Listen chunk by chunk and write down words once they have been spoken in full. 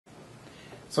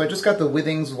So I just got the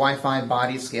Withings WiFi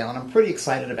Body Scale, and I'm pretty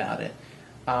excited about it.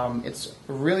 It's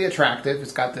really attractive.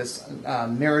 It's got this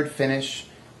mirrored finish,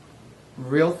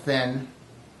 real thin.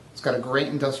 It's got a great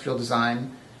industrial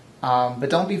design. But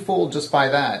don't be fooled just by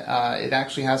that. It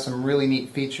actually has some really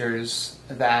neat features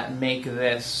that make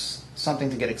this something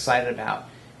to get excited about.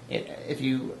 If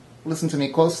you listen to me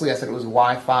closely, I said it was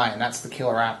Wi-Fi, and that's the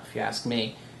killer app if you ask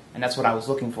me. And that's what I was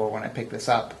looking for when I picked this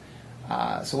up.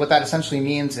 So what that essentially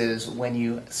means is when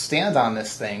you stand on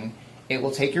this thing, it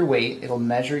will take your weight, it'll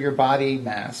measure your body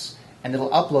mass, and it'll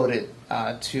upload it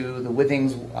to the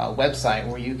Withings website,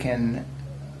 where you can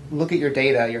look at your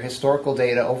data, your historical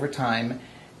data over time,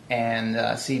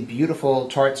 and see beautiful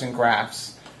charts and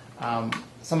graphs.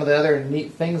 Some of the other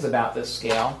neat things about this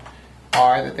scale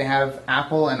are that they have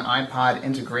Apple and iPod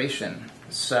integration.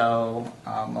 So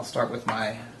I'll start with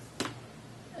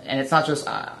and it's not just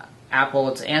Apple,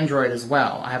 it's Android as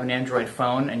well. I have an Android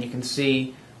phone, and you can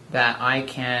see that I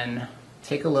can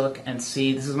take a look and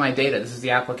see, this is my data, this is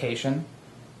the application,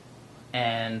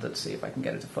 and let's see if I can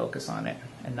get it to focus on it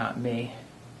and not me.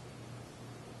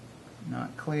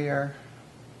 Not clear.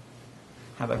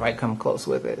 How about if I come close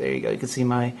with it? There you go. You can see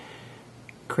my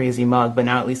crazy mug, but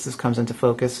now at least this comes into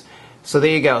focus. So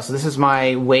there you go. So this is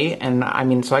my weight,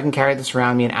 and so I can carry this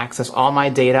around me and access all my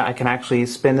data. I can actually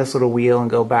spin this little wheel and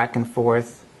go back and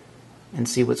forth and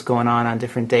see what's going on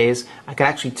different days. I can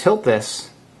actually tilt this,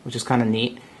 which is kind of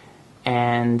neat,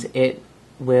 and it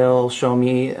will show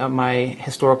me my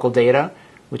historical data,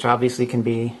 which obviously can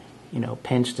be,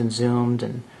 pinched and zoomed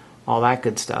and all that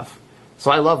good stuff.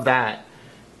 So I love that.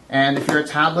 And if you're a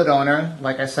tablet owner,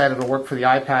 like I said, it'll work for the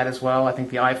iPad as well. I think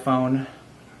the iPhone,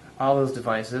 all those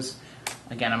devices.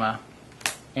 Again, I'm a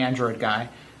Android guy.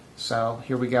 So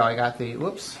here we go. I got the,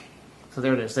 whoops. So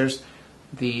there it is. There's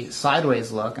the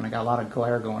sideways look, and I got a lot of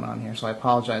glare going on here, so I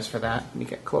apologize for that. Let me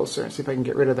get closer and see if I can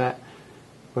get rid of that.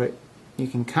 But you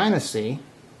can kind of see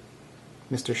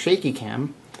Mr. Shaky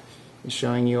Cam is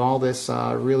showing you all this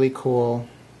really cool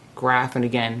graph. And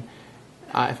again,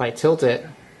 if I tilt it,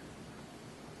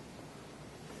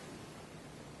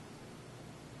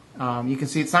 you can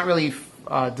see it's not really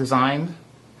designed.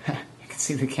 You can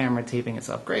see the camera taping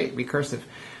itself. Great, recursive.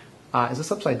 Is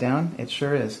this upside down? It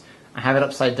sure is. I have it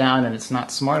upside down, and it's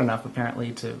not smart enough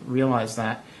apparently to realize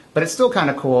that. But it's still kind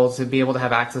of cool to be able to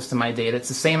have access to my data. It's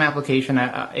the same application.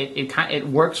 It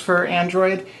works for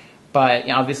Android, but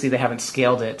obviously they haven't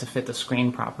scaled it to fit the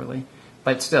screen properly.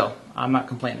 But still, I'm not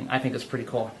complaining. I think it's pretty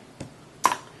cool.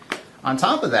 On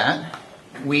top of that,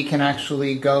 we can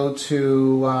actually go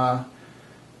to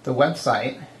the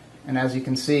website, and as you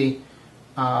can see,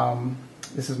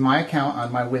 this is my account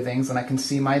on my Withings, and I can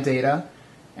see my data,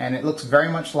 and it looks very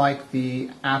much like the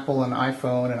Apple and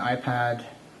iPhone and iPad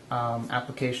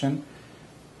application.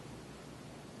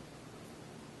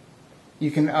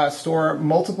 You can store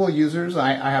multiple users.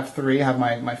 I have 3. I have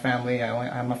my family. I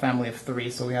have a family of 3,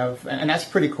 so we have, and that's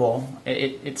pretty cool.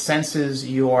 It senses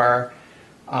your,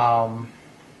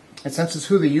 it senses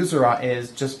who the user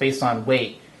is just based on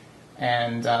weight.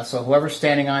 And so whoever's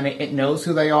standing on it, it knows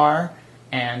who they are,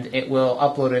 and it will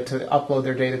upload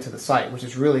their data to the site, which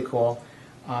is really cool.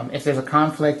 If there's a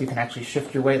conflict, you can actually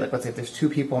shift your weight. Like, let's say if there's 2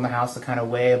 people in the house that kind of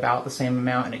weigh about the same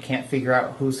amount, and it can't figure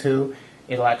out who's who,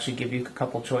 it'll actually give you a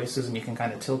couple choices, and you can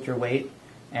kind of tilt your weight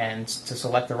and to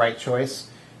select the right choice.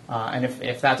 And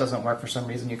if that doesn't work for some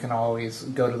reason, you can always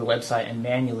go to the website and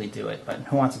manually do it. But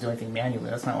who wants to do anything manually?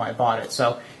 That's not why I bought it.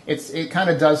 So it kind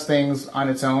of does things on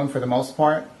its own for the most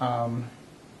part.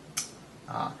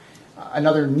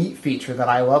 Another neat feature that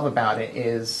I love about it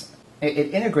is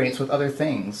it integrates with other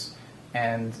things.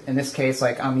 And in this case,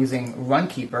 like, I'm using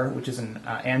Runkeeper, which is an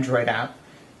Android app,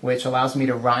 which allows me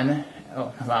to run.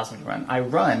 I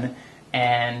run,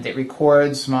 and it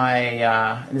records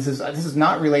my. This is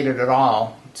not related at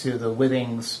all to the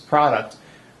Withings product,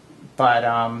 but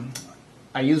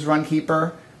I use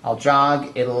Runkeeper. I'll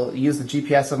jog. It'll use the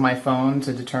GPS of my phone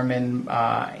to determine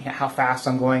how fast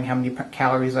I'm going, how many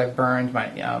calories I've burned,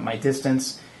 my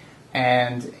distance,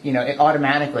 and it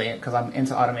automatically, because I'm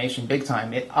into automation big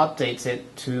time, it updates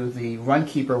it to the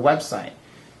Runkeeper website.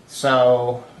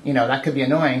 So that could be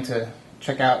annoying to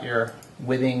check out your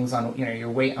Withings on your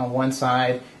weight on one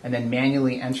side and then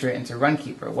manually enter it into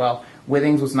Runkeeper. Well,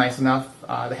 Withings was nice enough.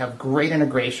 They have great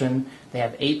integration. They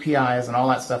have APIs and all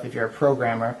that stuff if you're a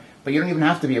programmer. But you don't even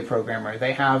have to be a programmer.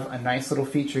 They have a nice little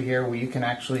feature here where you can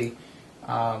actually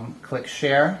click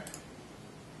share,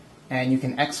 and you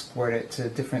can export it to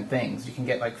different things. You can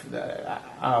get like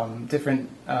different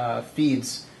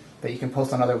feeds that you can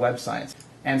post on other websites.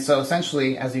 And so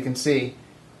essentially, as you can see,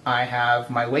 I have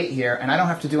my weight here, and I don't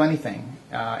have to do anything.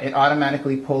 It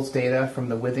automatically pulls data from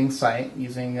the Withings site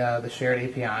using the shared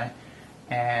API,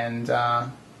 and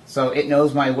so it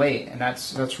knows my weight, and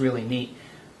that's really neat.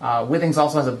 Withings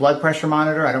also has a blood pressure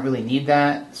monitor. I don't really need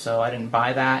that, so I didn't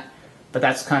buy that. But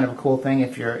that's kind of a cool thing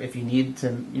if you need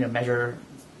to measure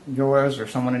yours or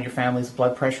someone in your family's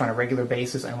blood pressure on a regular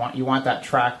basis and you want that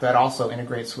tracked. That also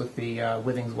integrates with the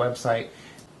Withings website.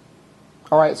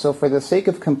 All right, so for the sake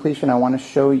of completion, I want to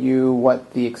show you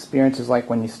what the experience is like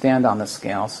when you stand on the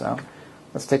scale. So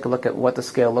let's take a look at what the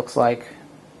scale looks like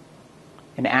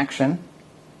in action.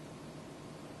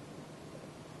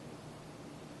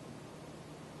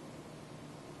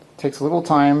 It takes a little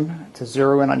time to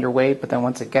zero in on your weight, but then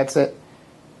once it gets it,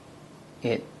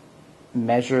 it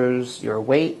measures your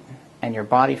weight and your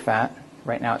body fat.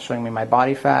 Right now it's showing me my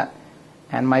body fat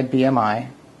and my BMI.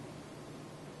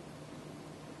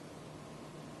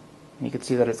 And you can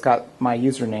see that it's got my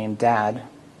username, Dad,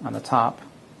 on the top.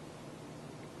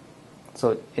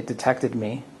 So it detected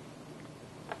me.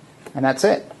 And that's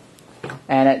it.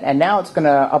 And now it's going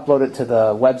to upload it to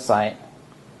the website.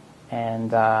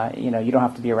 And you don't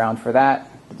have to be around for that.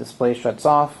 The display shuts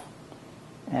off.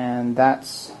 And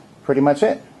that's pretty much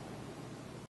it.